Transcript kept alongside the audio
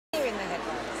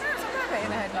in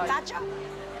the headlights. Badger?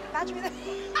 Badger with a...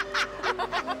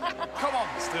 Come on,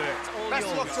 let's do it. All Best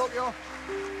of luck, yours. Tokyo.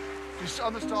 Just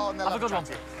on the start and then Have a good one.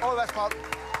 All the best, pal.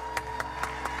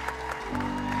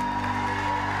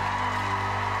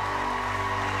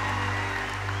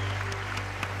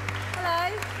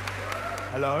 Hello.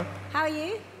 Hello. How are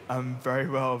you? I'm very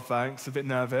well, thanks. A bit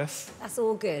nervous. That's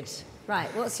all good. Right,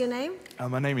 what's your name?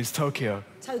 My name is Tokio.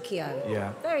 Tokyo.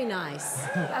 Yeah. Very nice.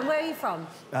 And where are you from?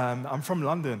 I'm from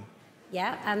London.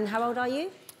 Yeah, and how old are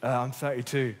you? I'm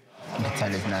 32. You can tell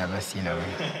he's nervous, you know.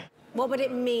 What would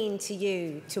it mean to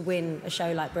you to win a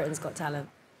show like Britain's Got Talent?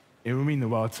 It would mean the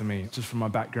world to me, just from my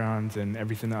background and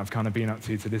everything that I've kind of been up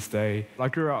to this day. I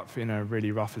grew up in a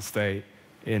really rough estate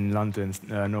in London's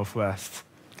northwest.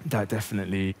 That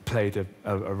definitely played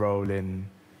a role in,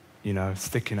 you know,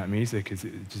 sticking at music. It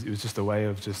was just a way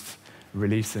of just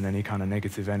releasing any kind of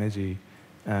negative energy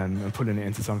and putting it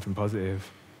into something positive.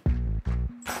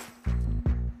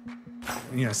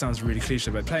 You know, it sounds really cliche,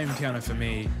 but playing piano for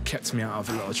me kept me out of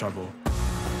a lot of trouble.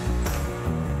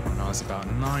 When I was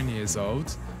about 9 years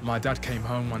old, my dad came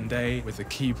home one day with a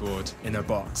keyboard in a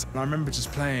box. And I remember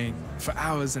just playing for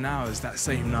hours and hours that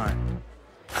same night.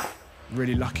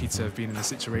 Really lucky to have been in a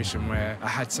situation where I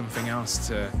had something else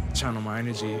to channel my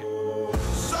energy.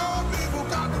 Some people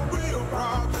got the real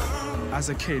problem. As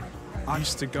a kid, I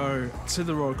used to go to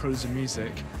the Royal College of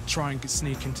Music, try and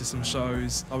sneak into some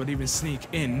shows. I would even sneak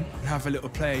in and have a little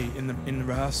play in the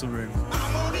rehearsal room.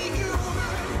 I'm only human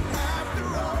after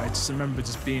all. I just remember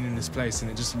just being in this place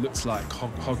and it just looks like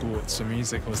Hogwarts for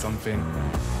music or something.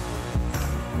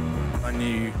 I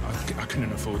knew I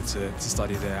couldn't afford to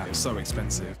study there. It was so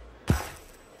expensive.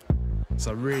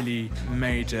 So I really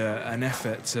made an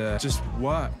effort to just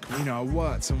work. You know, I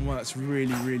worked and worked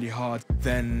really, really hard.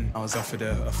 Then I was offered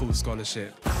a full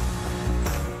scholarship.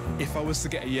 If I was to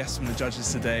get a yes from the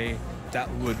judges today, that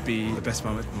would be the best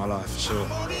moment of my life, for sure.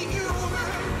 I'm only human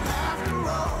after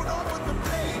all. Don't put the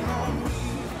blame on me.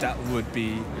 That would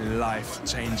be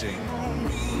life-changing. Well,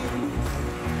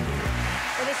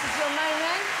 this is your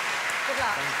moment. Good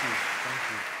luck. Thank you. Thank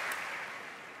you.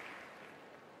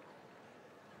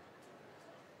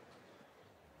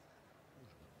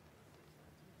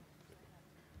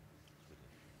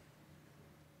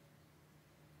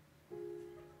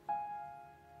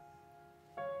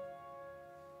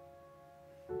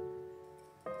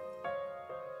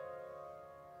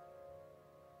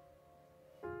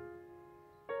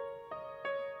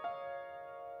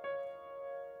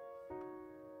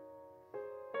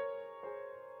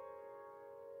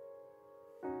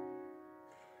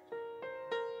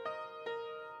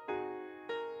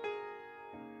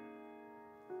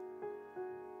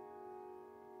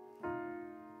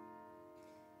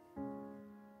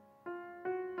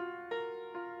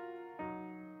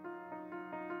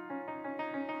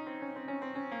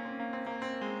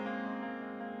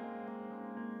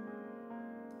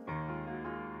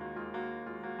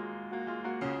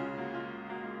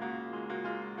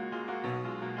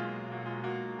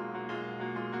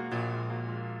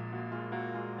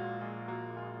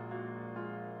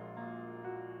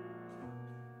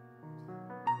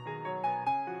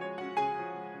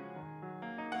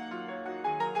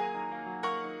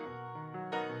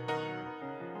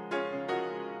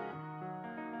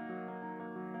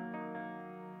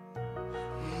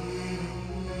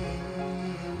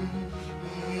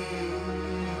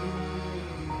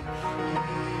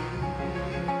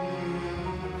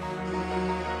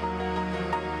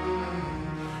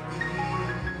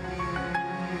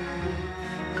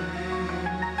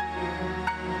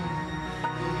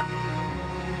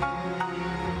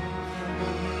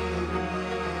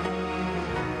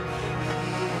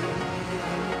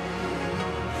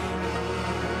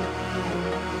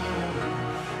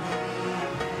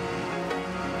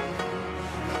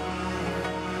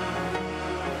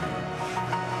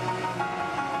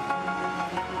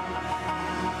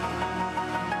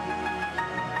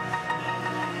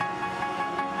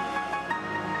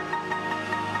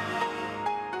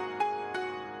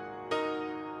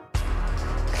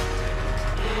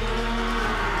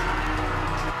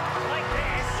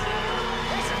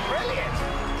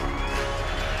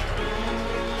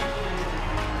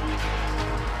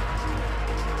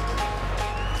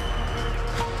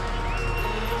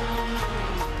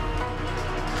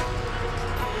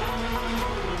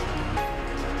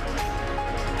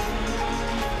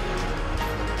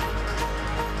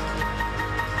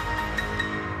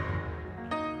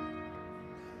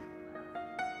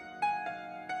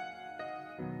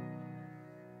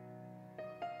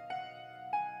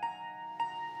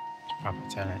 Proper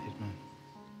talented, man.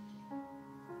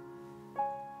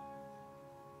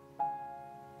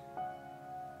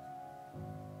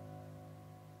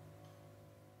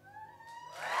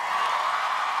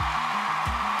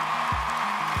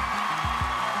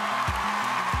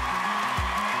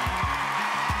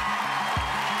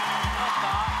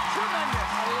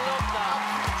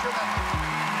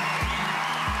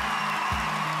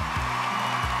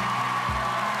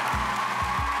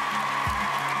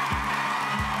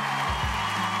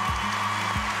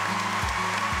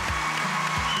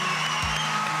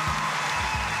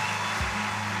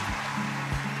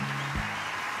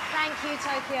 you,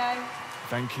 Tokio.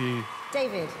 Thank you.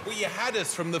 David. Well, you had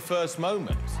us from the first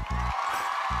moment.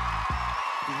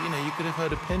 You know, you could have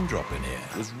heard a pin drop in here.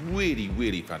 It was really,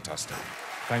 really fantastic.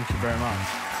 Thank you very much.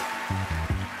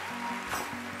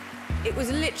 It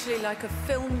was literally like a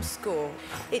film score.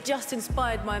 It just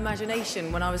inspired my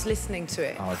imagination when I was listening to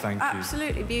it. Oh, thank you.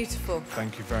 Absolutely beautiful.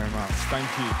 Thank you very much. Thank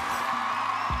you.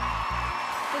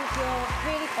 I think you're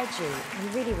really edgy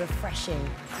and really refreshing,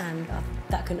 and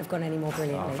that couldn't have gone any more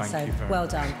brilliantly. Oh, thank so you very well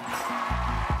much. done.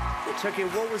 Tokio,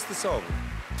 what was the song?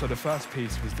 So the first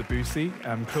piece was Debussy,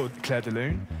 Claire de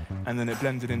Lune, and then it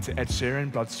blended into Ed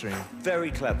Sheeran, Bloodstream. Very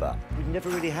clever. We've never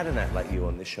really had an act like you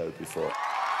on this show before.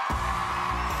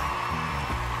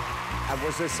 And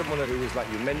was there someone who was like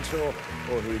your mentor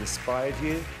or who inspired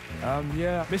you?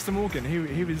 Yeah, Mr. Morgan.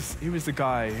 He was the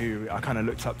guy who I kind of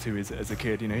looked up to as a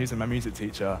kid. You know, he's my music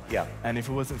teacher. Yeah. And if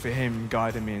it wasn't for him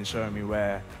guiding me and showing me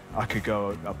where I could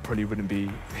go, I probably wouldn't be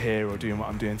here or doing what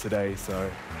I'm doing today. So,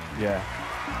 yeah.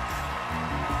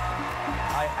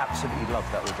 I absolutely loved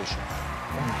that audition.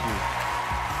 Thank you.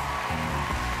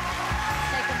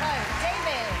 Take a vote.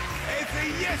 David. It's a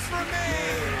yes from me!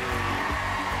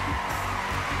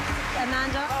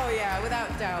 Amanda. Oh, yeah, without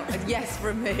doubt. A yes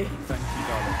from me. Thank you,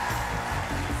 darling.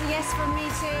 It's a yes from me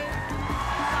too.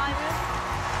 Simon.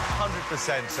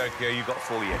 100% Tokio, you got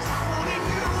 4 years. I'm only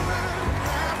human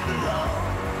after all.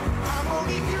 I'm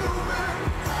only human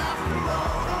after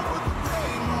all. Don't put the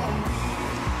blame on me.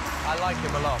 I like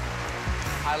him a lot.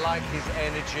 I like his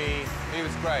energy. He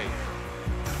was great.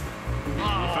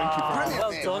 Thank you very much. Brilliant,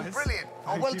 Well Neil. done. Brilliant.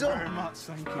 Oh, Thank well you done. very much.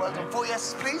 Thank you. Well done. 4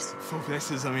 yeses, please. 4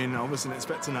 yeses. I mean, I wasn't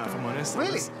expecting that, if I'm honest.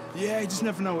 Really? Yeah, you just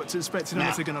never know what to expect. You know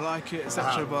if they're going to like it,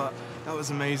 etc. But that was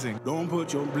amazing. Don't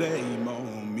put your blame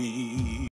on me.